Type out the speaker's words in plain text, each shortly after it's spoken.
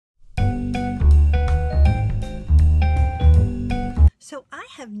So I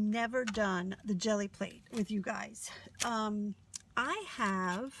have never done the Gelli Plate with you guys. I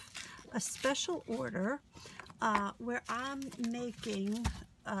have a special order where I'm making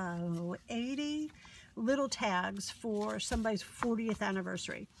 80 little tags for somebody's 40th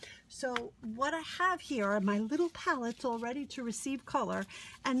anniversary. So what I have here are my little palettes all ready to receive color,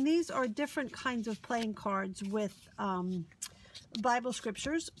 and these are different kinds of playing cards with Bible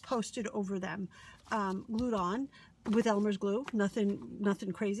scriptures posted over them, glued on with Elmer's glue.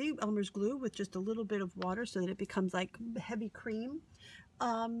 Nothing crazy. Elmer's glue with just a little bit of water so that it becomes like heavy cream.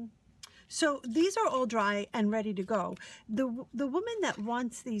 So these are all dry and ready to go. The woman that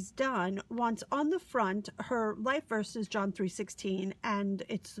wants these done wants on the front, her life verse is John 3:16, and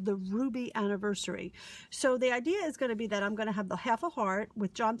it's the ruby anniversary. So the idea is going to be that I'm going to have the half a heart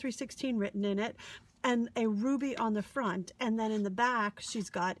with John 3:16 written in it, and a ruby on the front, and then in the back she's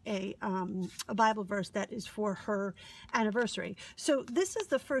got a Bible verse that is for her anniversary. So this is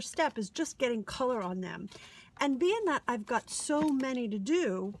the first step, is just getting color on them. And being that I've got so many to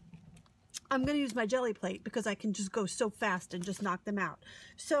do, I'm going to use my Gelli Plate because I can just go so fast and just knock them out.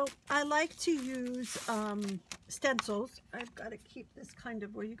 So I like to use stencils. I've got to keep this kind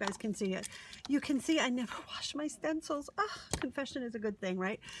of where you guys can see it. You can see I never wash my stencils. Confession is a good thing,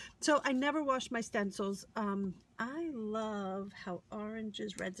 right? So I never wash my stencils. I love how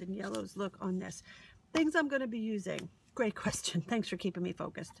oranges, reds, and yellows look on this. Things I'm going to be using. Great question. Thanks for keeping me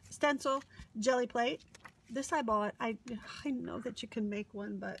focused. Stencil, Gelli Plate. This I bought. I know that you can make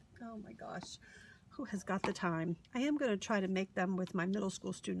one, but oh my gosh, who has got the time? I am going to try to make them with my middle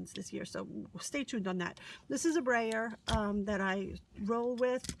school students this year, so stay tuned on that. This is a brayer that I roll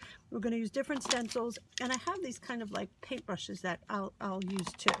with. We're going to use different stencils, and I have these kind of like paintbrushes that I'll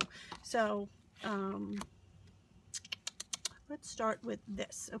use too. So let's start with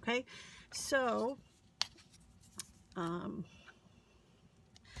this, okay? So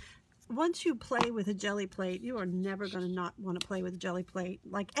once you play with a Gelli Plate, you are never going to not want to play with a Gelli Plate.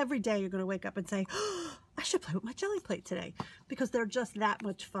 Like every day you're going to wake up and say, oh, I should play with my Gelli Plate today, because they're just that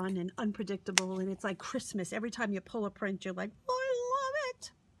much fun and unpredictable, and it's like Christmas. Every time you pull a print, you're like, oh, I love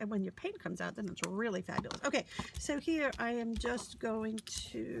it. And when your paint comes out, then it's really fabulous. Okay, so here I am just going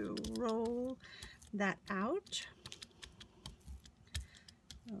to roll that out.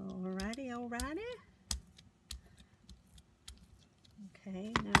 Alrighty, alrighty.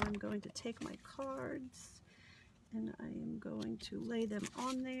 Okay, now I'm going to take my cards and I am going to lay them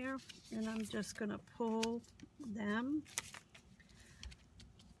on there, and I'm just going to pull them.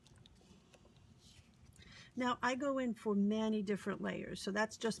 Now I go in for many different layers, so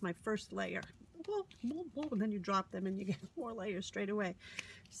that's just my first layer. And then you drop them and you get more layers straight away.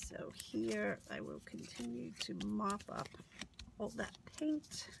 So here I will continue to mop up all that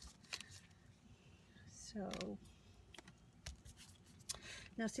paint. So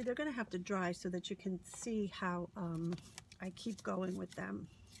now see, they're going to have to dry so that you can see how I keep going with them.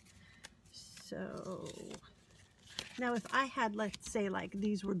 So now if I had, let's say, like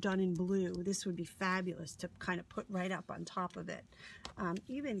these were done in blue, this would be fabulous to kind of put right up on top of it.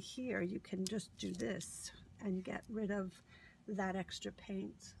 Even here, you can just do this and get rid of that extra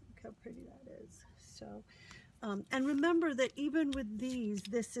paint. Look how pretty that is. So, and remember that even with these,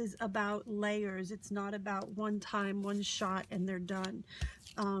 this is about layers. It's not about one time, one shot, and they're done.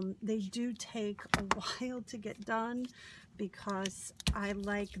 They do take a while to get done because I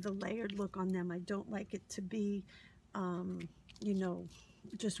like the layered look on them. I don't like it to be, you know,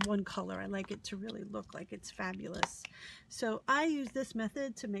 just one color. I like it to really look like it's fabulous. So I use this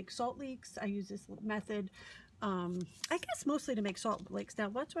method to make salt leaks. I use this method, I guess mostly to make salt leaks. Now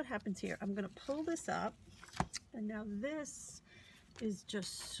watch what happens here. I'm going to pull this up, and now this is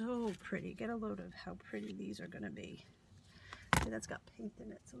just so pretty. Get a load of how pretty these are going to be. See, that's got paint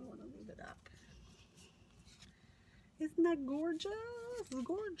in it, so I want to leave it up. Isn't that gorgeous?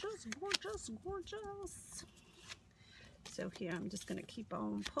 Gorgeous, gorgeous, gorgeous. So here I'm just going to keep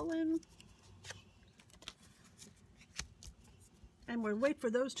on pulling. And we'll wait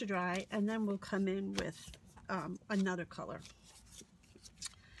for those to dry, and then we'll come in with another color.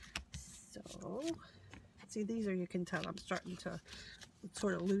 So, see, these are, you can tell I'm starting to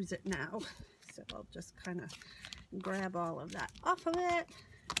sort of lose it now. So I'll just kind of grab all of that off of it,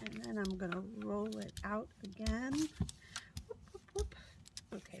 and then I'm going to roll it out again. Whoop, whoop, whoop.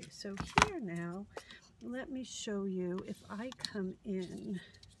 Okay, so here now, let me show you if I come in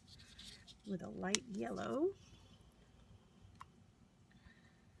with a light yellow.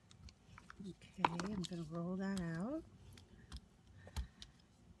 Okay, I'm going to roll that out.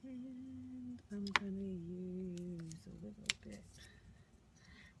 And I'm going to use a little bit.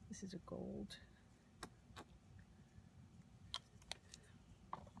 This is a gold.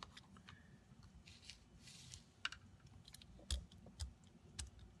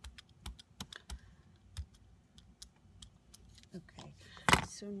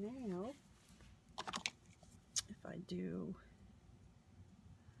 so now if I do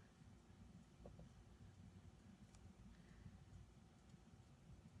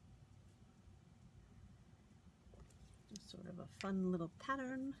sort of a fun little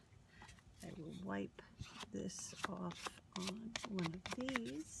pattern, I will wipe this off on one of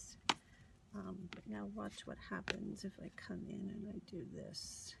these. But now watch what happens if I come in and I do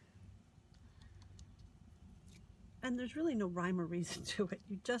this. And there's really no rhyme or reason to it.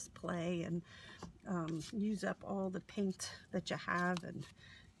 You just play and use up all the paint that you have and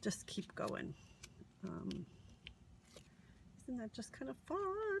just keep going. Isn't that just kind of fun?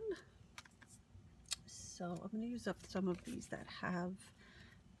 So I'm going to use up some of these that have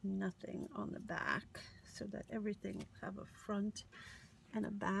nothing on the back so that everything will have a front and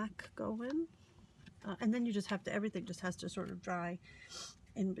a back going. And then you just have to, everything just has to sort of dry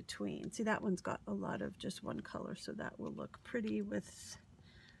in between. See, that one's got a lot of just one color, so that will look pretty with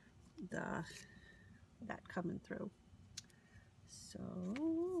that coming through. So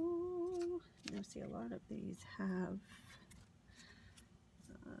you see a lot of these have,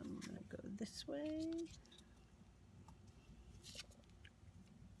 I'm going to go this way.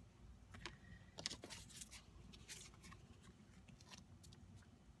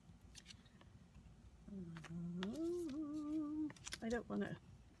 I don't want to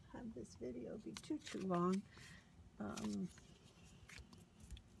have this video be too long.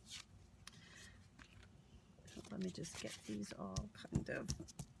 Let me just get these all kind of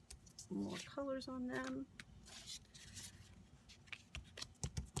more colors on them.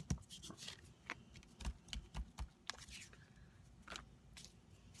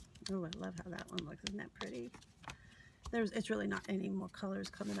 Oh, I love how that one looks. Isn't that pretty? It's really not any more colors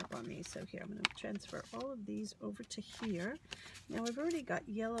coming up on these. So here, I'm going to transfer all of these over to here. Now I've already got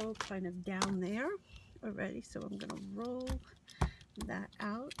yellow kind of down there already, so I'm going to roll that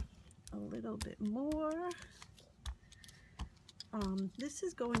out a little bit more. This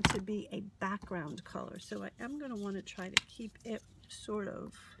is going to be a background color, so I am going to want to try to keep it sort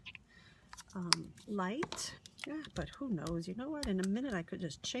of light. Yeah, but who knows? You know what? In a minute I could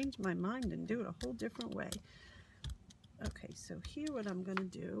just change my mind and do it a whole different way. Okay, so here what I'm going to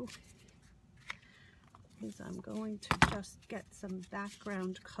do is I'm going to just get some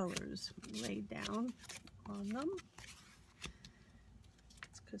background colors laid down on them.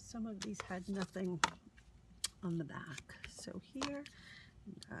 It's because some of these had nothing on the back. So here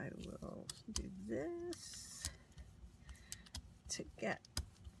I will do this to get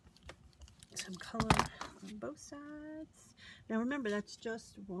some color on both sides. Now remember, that's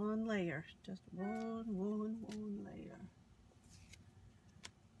just one layer, just one layer.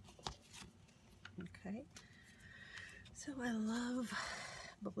 Okay, so I love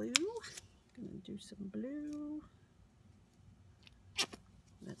blue. I'm gonna do some blue.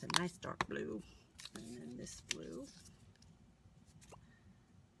 That's a nice dark blue. And then this blue.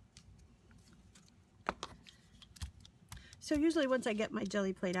 So usually once I get my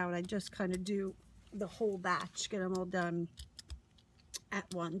Gelli plate out, I just kind of do the whole batch, get them all done at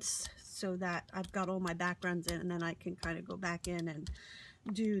once so that I've got all my backgrounds in, and then I can kind of go back in and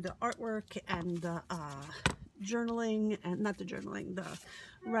do the artwork and the journaling, and not the journaling, the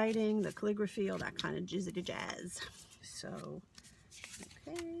writing, the calligraphy, all that kind of jizzity jazz. So,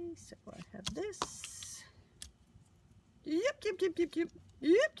 okay, so I have this. Yep.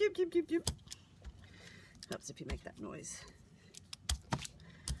 Helps if you make that noise.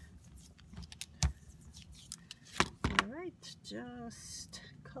 Alright, just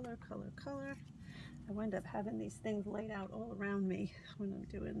color. I wind up having these things laid out all around me when I'm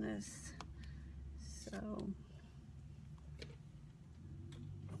doing this. So, okay.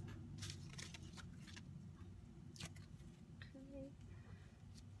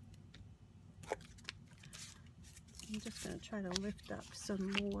 I'm just going to try to lift up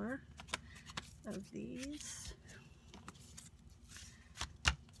some more of these.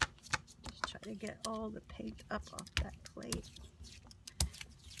 Just try to get all the paint up off that plate.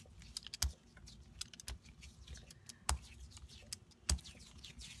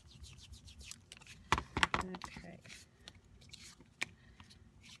 Okay.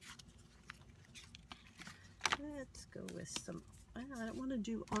 Let's go with some, I don't want to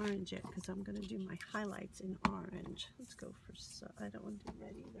do orange yet because I'm going to do my highlights in orange. Let's go for, I don't want to do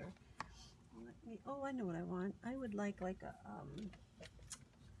red either. Oh, I know what I want. I would like a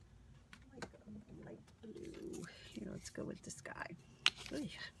light blue. Here, let's go with this guy. Ooh.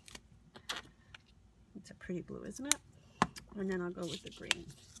 It's a pretty blue, isn't it? And then I'll go with the green.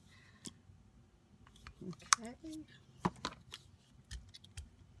 Okay.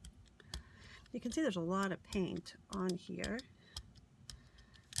 You can see there's a lot of paint on here.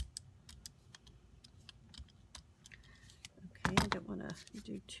 want to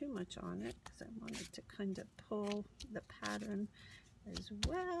do too much on it because I wanted to kind of pull the pattern as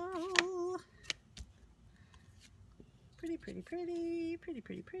well. Pretty, pretty, pretty, pretty,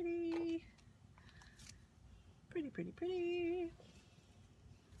 pretty, pretty, pretty, pretty, pretty.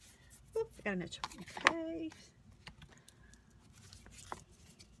 Oop, I got an itch. Okay.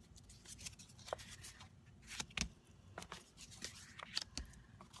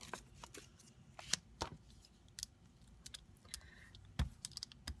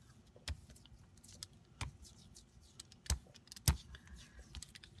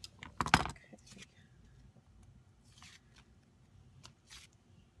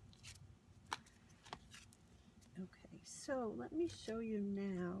 So let me show you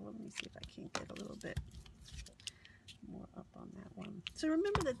now. Let me see if I can get a little bit more up on that one. So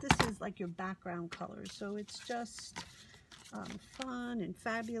remember that this is like your background color. So it's just fun and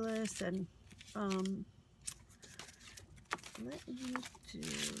fabulous. And let me do...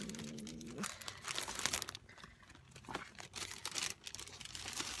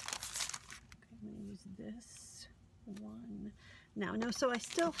 Okay, I'm going to use this one. Now, no, so I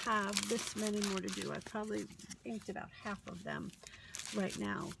still have this many more to do. I've probably inked about half of them right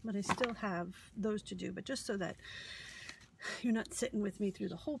now, but I still have those to do. But just so that you're not sitting with me through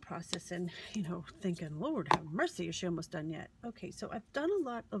the whole process and, you know, thinking, Lord have mercy, is she almost done yet? Okay, so I've done a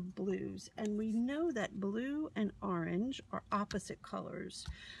lot of blues, and we know that blue and orange are opposite colors.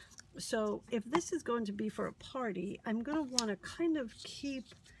 So if this is going to be for a party, I'm going to want to kind of keep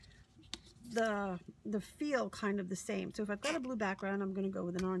the feel kind of the same. So if I've got a blue background, I'm going to go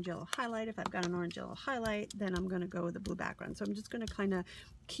with an orange yellow highlight. If I've got an orange yellow highlight, then I'm going to go with a blue background. So I'm just going to kind of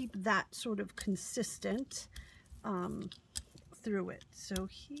keep that sort of consistent through it. So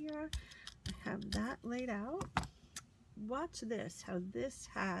here I have that laid out. Watch this, how this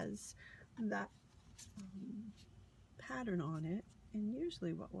has that pattern on it. And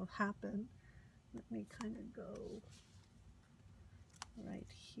usually what will happen, let me kind of go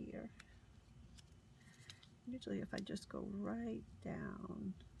right here. Usually if I just go right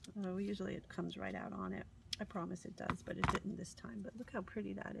down, oh, usually it comes right out on it. I promise it does, but it didn't this time. But look how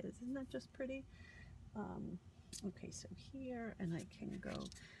pretty that is. Isn't that just pretty? Okay, so here, and I can go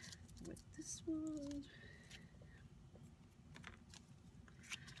with this one,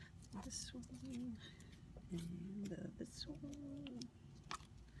 and this one.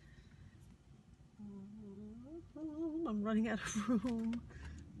 I'm running out of room.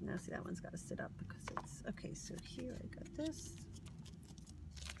 Now see, that one's got to sit up because it's, okay, so here I got this,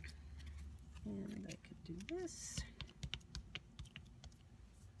 and I could do this.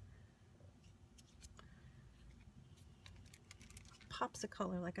 Pops of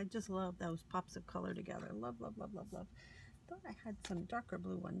color, like I just love those pops of color together. Love, love, love, love, love. Thought I had some darker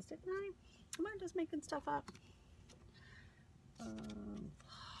blue ones, didn't I? Am I just making stuff up? Oh,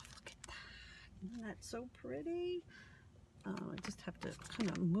 look at that. Isn't that so pretty? I just have to kind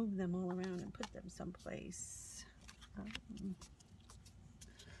of move them all around and put them someplace. I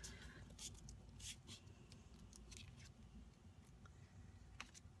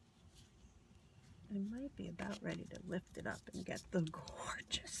might be about ready to lift it up and get the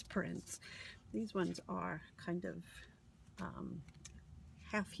gorgeous prints. These ones are kind of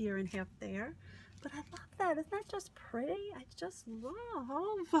half here and half there, but I love that. Isn't that just pretty? I just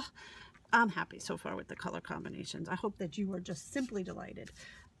love. I'm happy so far with the color combinations. I hope that you are just simply delighted.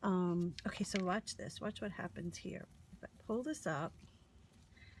 Okay, so watch this. Watch what happens here. If I pull this up,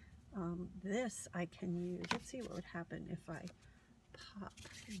 this I can use. Let's see what would happen if I pop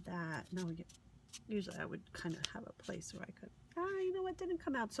that. No, usually I would kind of have a place where I could, you know what, didn't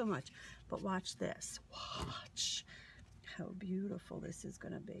come out so much. But watch this. Watch how beautiful this is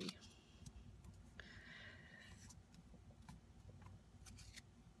going to be.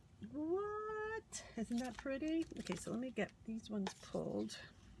 What? Isn't that pretty? Okay, so let me get these ones pulled.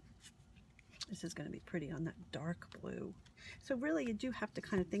 This is going to be pretty on that dark blue. So really you do have to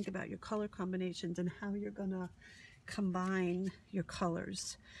kind of think about your color combinations and how you're going to combine your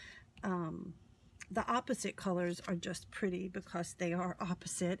colors. The opposite colors are just pretty because they are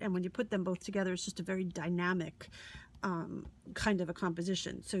opposite, and when you put them both together, it's just a very dynamic kind of a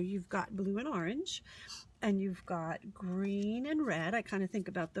composition. So you've got blue and orange, and you've got green and red. I kind of think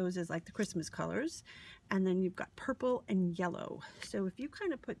about those as like the Christmas colors. And then you've got purple and yellow. So if you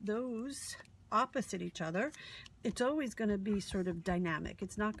kind of put those opposite each other, it's always going to be sort of dynamic.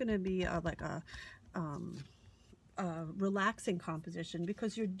 It's not going to be like a relaxing composition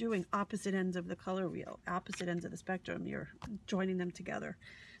because you're doing opposite ends of the color wheel, opposite ends of the spectrum. You're joining them together.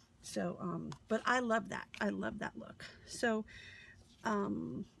 So, but I love that. I love that look. So,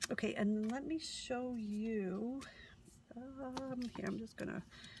 okay, and let me show you Here, I'm just gonna,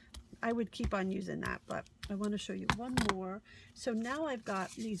 I would keep on using that, but I want to show you one more. So now I've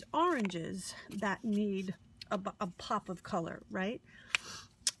got these oranges that need a pop of color, right?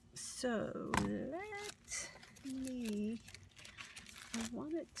 So I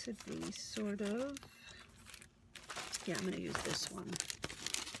want it to be sort of, yeah, I'm going to use this one.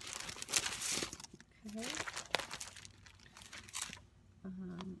 Okay.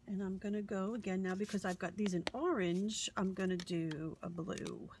 And I'm going to go again now, because I've got these in orange, I'm going to do a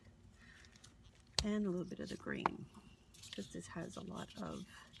blue and a little bit of the green, because this has a lot of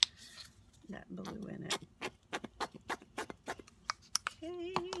that blue in it.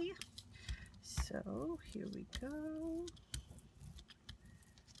 Okay, so here we go.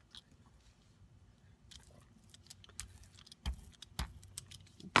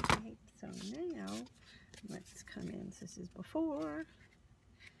 Okay, so now let's come in. This is before,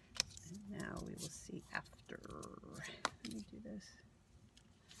 and now we will see after. Let me do this.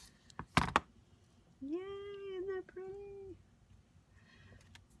 Yay, isn't that pretty?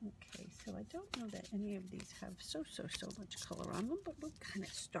 Okay, so I don't know that any of these have so much color on them, but we'll kind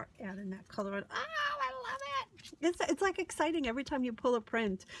of start adding that color on. Oh, I love it! It's like exciting every time you pull a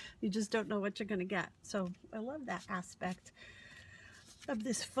print. You just don't know what you're going to get. So I love that aspect of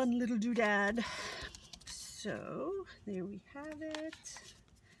this fun little doodad. So there we have it.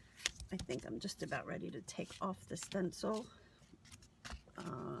 I think I'm just about ready to take off the stencil.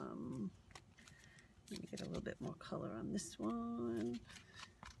 Let me get a little bit more color on this one.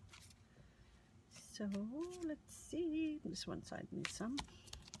 So let's see. This one side needs some.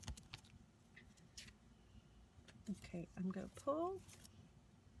 Okay, I'm going to pull.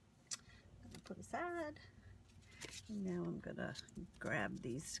 I'm going to put aside. And now I'm going to grab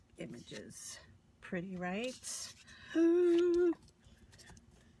these images. Pretty, right?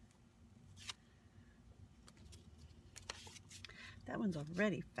 That one's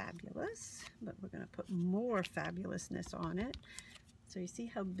already fabulous, but we're going to put more fabulousness on it. So you see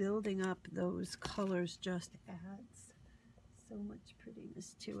how building up those colors just adds so much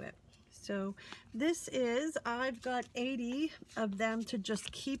prettiness to it. So this is, I've got 80 of them to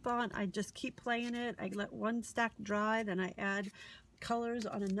just keep on. I just keep playing it. I let one stack dry, then I add colors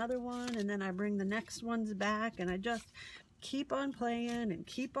on another one, and then I bring the next ones back, and I just keep on playing and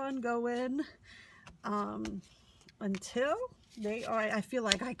keep on going until they are, I feel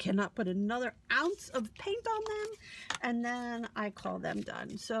like I cannot put another ounce of paint on them, and then I call them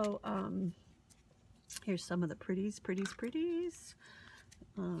done. So here's some of the pretties. Look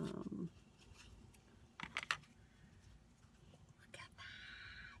at that.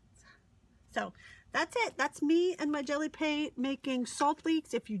 So that's it. That's me and my Gelli Plate making salt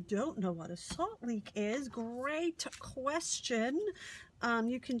leaks. If you don't know what a salt leak is, great question.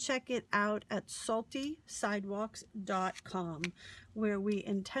 You can check it out at saltysidewalks.com, where we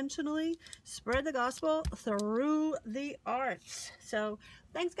intentionally spread the gospel through the arts. So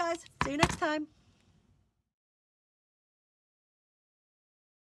thanks, guys. See you next time.